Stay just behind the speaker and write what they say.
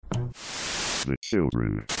The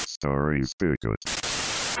Children, starring Spigot.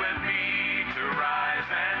 With me to rise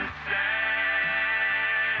and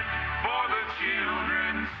stand for the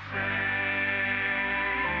children's sake.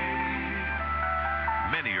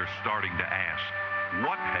 Many are starting to ask,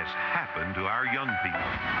 what has happened to our young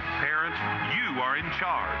people? Parents, you are in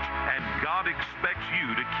charge, and God expects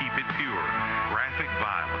you to keep it pure. Graphic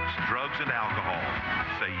violence, drugs, and alcohol.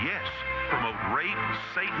 Say yes. Promote rape,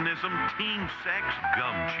 Satanism, teen sex,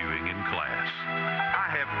 gum chewing in class. I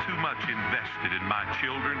have too much invested in my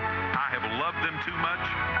children. I have loved them too much.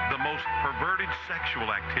 The most perverted sexual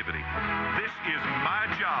activity. This is my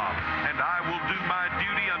job, and I will do my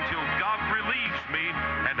duty until God relieves me,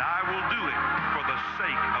 and I will do it for the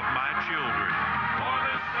sake of my children. For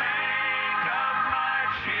the sake of my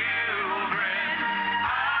children,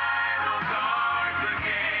 I will guard the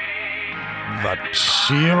gate. The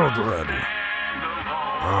children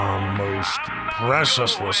are most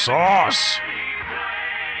precious resource.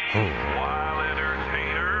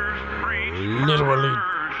 Literally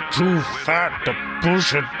too fat to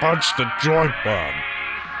push and punch the joint bud.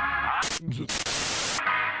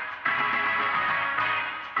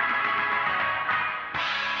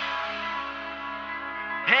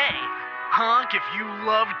 Hey, honk if you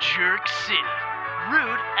love Jerk City.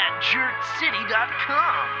 Root at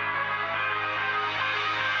jerkcity.com.